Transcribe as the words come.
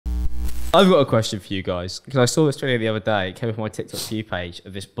I've got a question for you guys, because I saw this video the other day. It came up on my TikTok For You page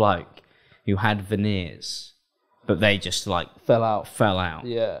of this bloke who had veneers, but they just like fell out.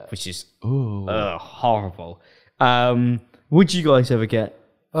 Yeah. Which is horrible. Would you guys ever get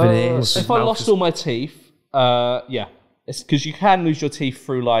veneers? If I lost all my teeth, yeah. It's because you can lose your teeth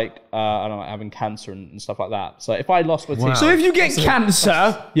through like I don't know, having cancer and stuff like that. So if I lost my teeth, So if you get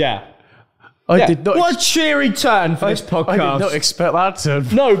cancer, yeah. I did not. What a cheery turn for this podcast. I did not expect that to.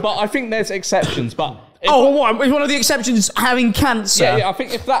 No, but I think there's exceptions. But what? Is one of the exceptions having cancer? Yeah, I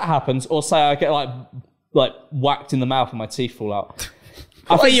think if that happens, or say I get like whacked in the mouth and my teeth fall out.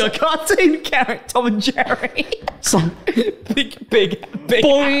 I think you're a cartoon character, Tom and Jerry. Some big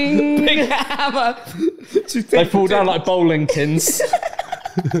Boing. big hammer. They fall down like bowling pins.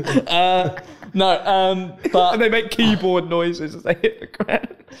 But and they make keyboard noises as they hit the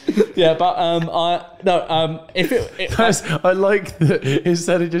ground. Yeah, but I like that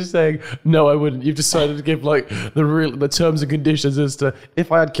instead of just saying no, I wouldn't. You've decided to give like the terms and conditions as to if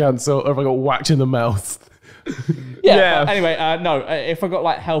I had cancer or if I got whacked in the mouth. Yeah. But anyway, no. If I got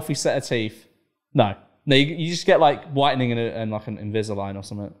like healthy set of teeth, no. You just get like whitening and like an Invisalign or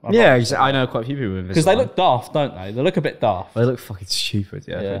something. I know quite a few people with Invisalign. Because they look daft, don't they? They look a bit daft. They look fucking stupid.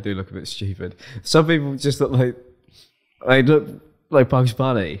 Yeah, they do look a bit stupid. Some people just look like they look like Bugs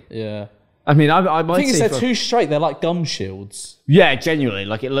Bunny. Yeah. I mean, I might. The thing is, they're too straight. They're like gum shields. Yeah, genuinely.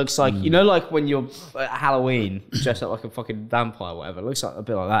 Like, it looks like, you know, like when you're at Halloween, dressed up like a fucking vampire or whatever. It looks like a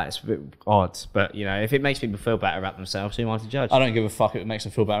bit like that. It's a bit odd. But, you know, if it makes people feel better about themselves, who am I to judge? I don't give a fuck if it makes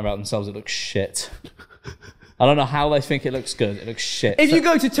them feel better about themselves. It looks shit. I don't know how they think it looks good. It looks shit. If you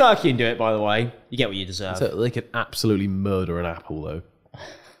go to Turkey and do it, by the way, you get what you deserve. So they can absolutely murder an apple, though.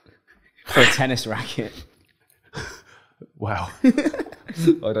 For a tennis racket. Wow.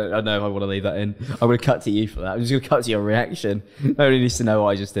 I don't know if I want to leave that in. I'm going to cut to you for that. I'm just going to cut to your reaction. Nobody needs to know what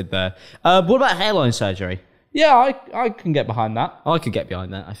I just did there. What about hairline surgery? Yeah, I can get behind that. I could get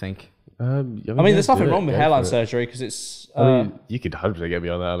behind that, I think. I mean, there's nothing wrong with hairline surgery because it's... I mean, you could 100% get me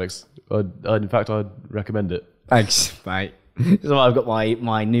on that, Alex. In fact, I'd recommend it. Thanks, mate. That's why I've got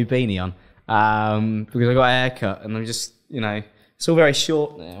my new beanie on. Because I got a haircut and I'm just, you know, it's all very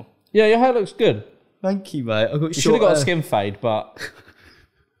short now. Yeah, your hair looks good. Thank you, mate. You should have got a skin fade, but...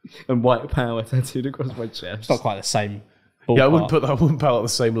 and white power tattooed across my chest. It's not quite the same ballpark. Yeah, I wouldn't put that at the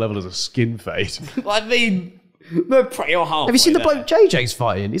same level as a skin fade. I mean, they're pretty hard. Have you seen the bloke JJ's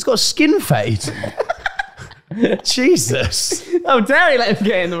fighting? He's got a skin fade. Jesus. How dare you let him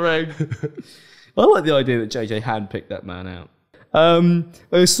get in the ring? I like the idea that JJ handpicked that man out.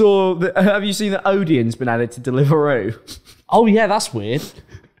 I saw that, have you seen that Odeon's been added to Deliveroo? Oh yeah, that's weird.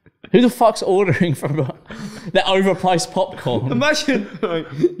 Who the fuck's ordering from that overpriced popcorn? Imagine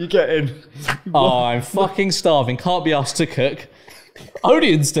you get in. Oh, I'm fucking starving. Can't be asked to cook.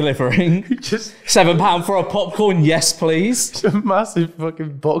 Odeon's delivering. Just £7 for a popcorn, yes please. a massive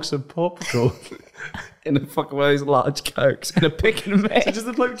fucking box of popcorn. In a fucking one of those large Cokes in a pick and mix. Does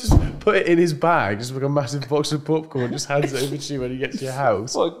the bloke just put it in his bag, just like a massive box of popcorn, just hands it over to you when you get to your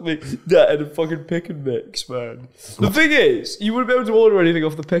house? Fuck me, that and a fucking pick and mix, man. The thing is, you wouldn't be able to order anything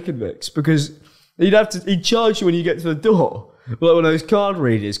off the pick and mix because he'd charge you when you get to the door, like one of those card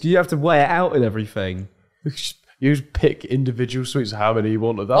readers, because you have to weigh it out and everything. You just pick individual sweets, how many you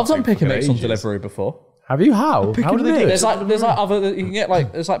want of that. I've done pick and mix on Deliveroo before. Have you? How? How do they do it? There's like other, you can get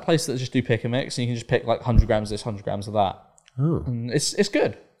like, there's like places that just do pick and mix and you can just pick like 100 grams of this, 100 grams of that. Oh. And it's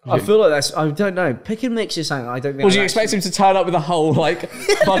good. I feel like that's, I don't know, pick and mix is something I don't think. Would you expect him to turn up with a whole like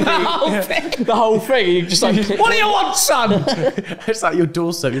fucking, the whole thing? You just like, what do you want, son? It's like your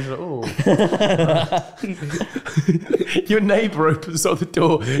doorstep. You're like, oh. Your neighbour opens up the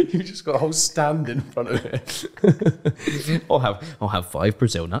door. You've just got a whole stand in front of it. I'll have 5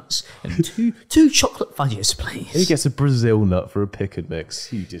 Brazil nuts and two chocolate fudges, please. Who gets a Brazil nut for a pick and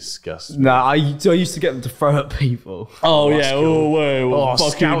mix? You disgust me. No, I used to get them to throw at people. Oh yeah, cool.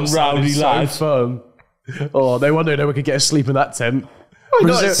 Fucking rowdy lads. So fun. Oh, no wonder no one could get asleep in that tent.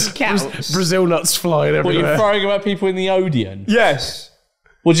 Brazil nuts flying everywhere. What, you're throwing them at people in the Odeon? Yes.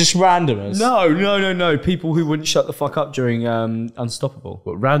 Or just randomers? No. People who wouldn't shut the fuck up during Unstoppable.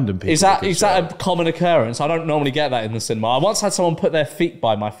 What, random people? Is that a common occurrence? I don't normally get that in the cinema. I once had someone put their feet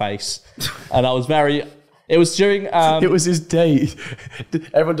by my face, and I was very... It was during... it was his date.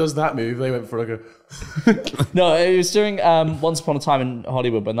 Everyone does that move. They went for like a... No, it was during Once Upon a Time in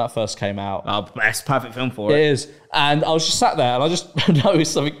Hollywood when that first came out. Oh, best perfect film for it. It is. And I was just sat there and I just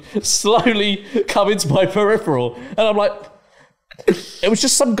noticed something slowly come into my peripheral. And I'm like... It was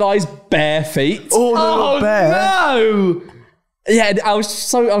just some guy's bare feet. Oh, no, bare? No! Yeah, I was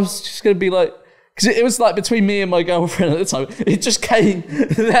just going to be like... Because it was like between me and my girlfriend at the time. It just came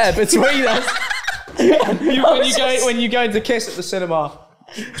there between us. When you go into kiss at the cinema,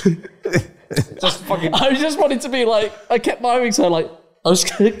 just fucking. I just wanted to be like, I kept miming, so like, I was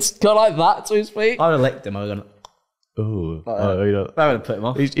going like that to his feet. I would have licked him. I would have gone. Oh, That would have put him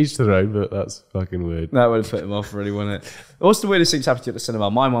off. each their own, but that's fucking weird. That would have put him off, really, wouldn't it? What's the weirdest thing that's happened to you at the cinema?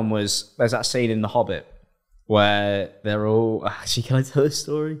 My one was, there's that scene in The Hobbit where they're all... Actually, can I tell this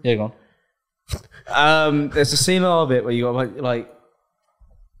story? Yeah, go on. There's a scene in The Hobbit where you got like...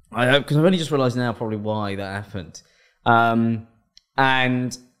 Because I've only just realised now probably why that happened.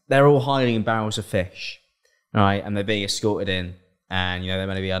 And they're all hiding in barrels of fish, right? And they're being escorted in. And, they're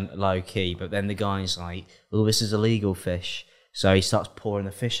meant to be low key. But then the guy's like, oh, this is illegal fish. So he starts pouring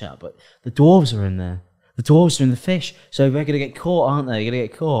the fish out. But the dwarves are in there. The dwarves are in the fish. So they're going to get caught, aren't they? They're going to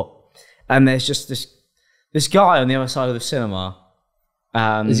get caught. And there's just this guy on the other side of the cinema.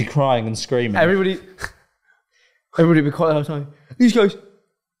 Is he crying and screaming? Everybody be quiet the whole time. These guys,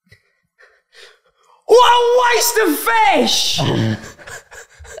 what a waste of fish!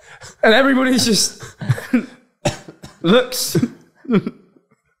 And everybody's just looks.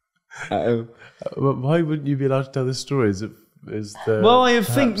 Why wouldn't you be allowed to tell this story? Well, I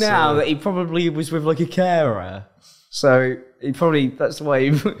think now that he probably was with like a carer, so he probably that's the way.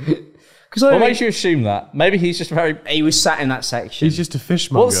 Because what makes you assume that? Maybe he's just very. He was sat in that section. He's just a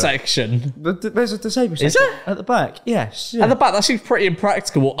fishmonger. What section? There's a disabled section. Is there? At the back? Yes. Yeah. At the back, that seems pretty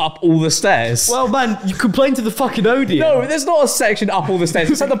impractical. Up all the stairs. Well, man, you complain to the fucking Odeon. No, there's not a section up all the stairs.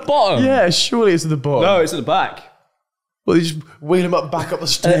 It's at the bottom. Yeah, surely it's at the bottom. No, it's at the back. Well, they just wheel him back up the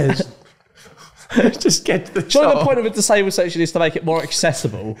stairs. Just get to the top. Surely the point of a disabled section is to make it more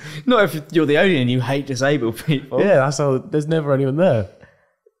accessible. Not if you're the Odeon and you hate disabled people. Yeah, that's how. There's never anyone there.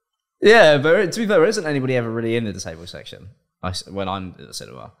 Yeah, but to be fair, there isn't anybody ever really in the disabled section when I'm at the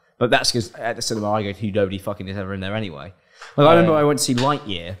cinema. But that's because at the cinema I go to, nobody fucking is ever in there anyway. Like, I remember I went to see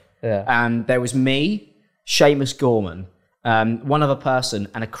Lightyear, and there was me, Seamus Gorman, one other person,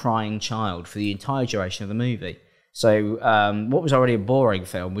 and a crying child for the entire duration of the movie. So what was already a boring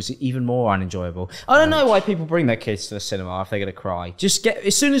film was even more unenjoyable. I don't know why people bring their kids to the cinema if they're going to cry. Just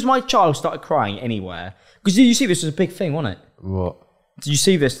as soon as my child started crying anywhere, because you see this was a big thing, wasn't it? What? Did you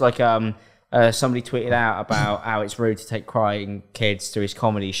see this? Like, somebody tweeted out about how it's rude to take crying kids to his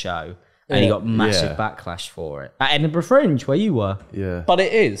comedy show, and he got massive backlash for it at Edinburgh Fringe, where you were. Yeah, but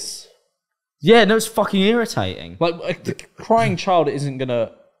it is. Yeah, no, it's fucking irritating. Like, the crying child isn't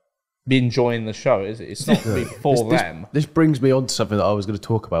gonna be enjoying the show, is it? It's not really for them. This brings me on to something that I was going to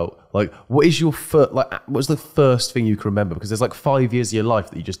talk about. Like, what is your first? Like, what's the first thing you can remember? Because there's like 5 years of your life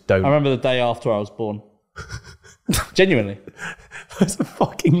that you just don't. I remember the day after I was born. Genuinely. That's a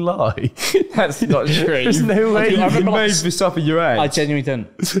fucking lie. That's not true. There's no way you made this up in your head. I genuinely didn't.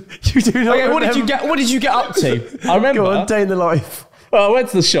 You do not. Okay, what did you get up to? I remember. Go on, day in the life. Well, I went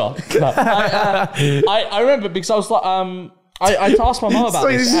to the shop. No, I remember because I was like, I asked my mum about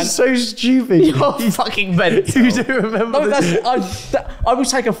this. This is so stupid. You're fucking mental. You do remember this? I will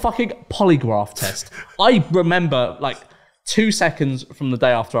take a fucking polygraph test. I remember like 2 seconds from the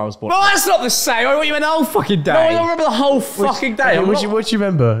day after I was born. Well, that's not the same. I want you an whole fucking day. No, I don't remember the whole fucking day. What do you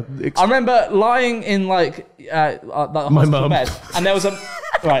remember? I remember lying in like the hospital bed, and there was a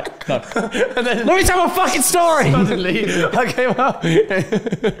right. No, and then, let me tell my fucking story. Suddenly, I came up.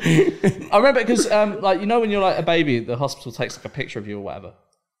 I remember because like when you're like a baby, the hospital takes like a picture of you or whatever.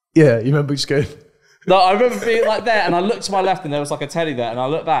 Yeah, you remember just going. No, I remember being like there, and I looked to my left, and there was like a teddy there, and I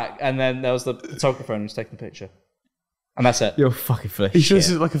looked back, and then there was the photographer, and he was taking the picture. And that's it. You're fucking flesh.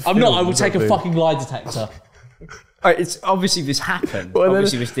 Like I'm not. I will take a fucking lie detector. It's obviously this happened.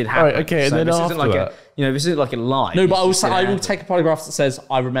 Obviously this did happen. Right, okay, and then this after isn't like that, this isn't like a lie. No, but I will take a polygraph that says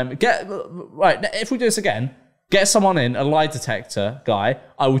I remember. Right. If we do this again, get someone in a lie detector guy.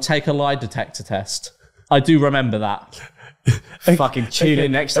 I will take a lie detector test. I do remember that. Fucking tune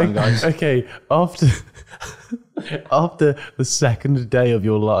in next time, guys. Okay, after the second day of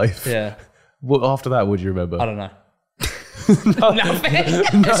your life. Yeah. What after that? Would you remember? I don't know. Nothing.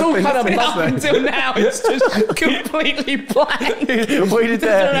 It's all kind of up until now. It's just completely blank. Waited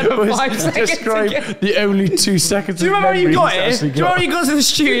there. Describe the only 2 seconds. Do you remember how you got here? Do you remember how you got to the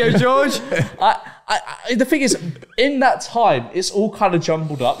studio, George? The thing is, in that time, it's all kind of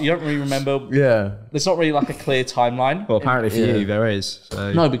jumbled up. You don't really remember. Yeah. There's not really like a clear timeline. Well, apparently for you, there is.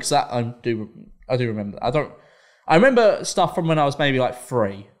 So. No, because I do remember. I remember stuff from when I was maybe like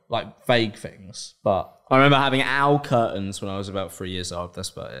 3, like vague things, but. I remember having owl curtains when I was about 3 years old. That's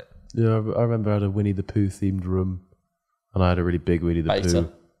about it. Yeah, I remember I had a Winnie the Pooh themed room, and I had a really big Winnie the Pooh.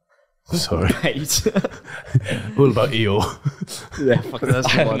 Sorry. Mate. All about Eeyore. Yeah, fucking that's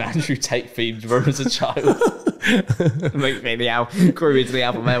I had the an one. Andrew Tate themed room as a child. Makes me grew into the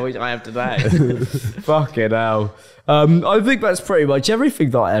alpha male which I have today. Fucking hell. I think that's pretty much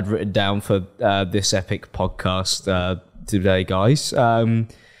everything that I had written down for this epic podcast today, guys.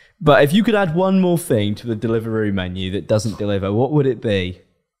 But if you could add one more thing to the Deliveroo menu that doesn't deliver, what would it be?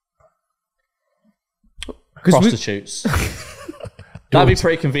 Prostitutes. That'd be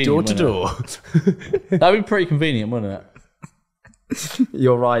pretty convenient. Door to wouldn't door. That'd be pretty convenient, wouldn't it?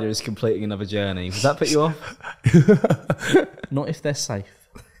 Your rider is completing another journey. Does that put you off? Not if they're safe.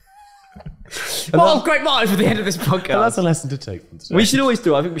 Oh, great motto for the end of this podcast. And that's a lesson to take from today. We should always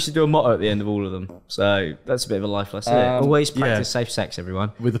do. I think we should do a motto at the end of all of them. So that's a bit of a life lesson. Isn't it? Always practice safe sex,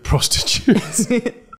 everyone. With the prostitutes.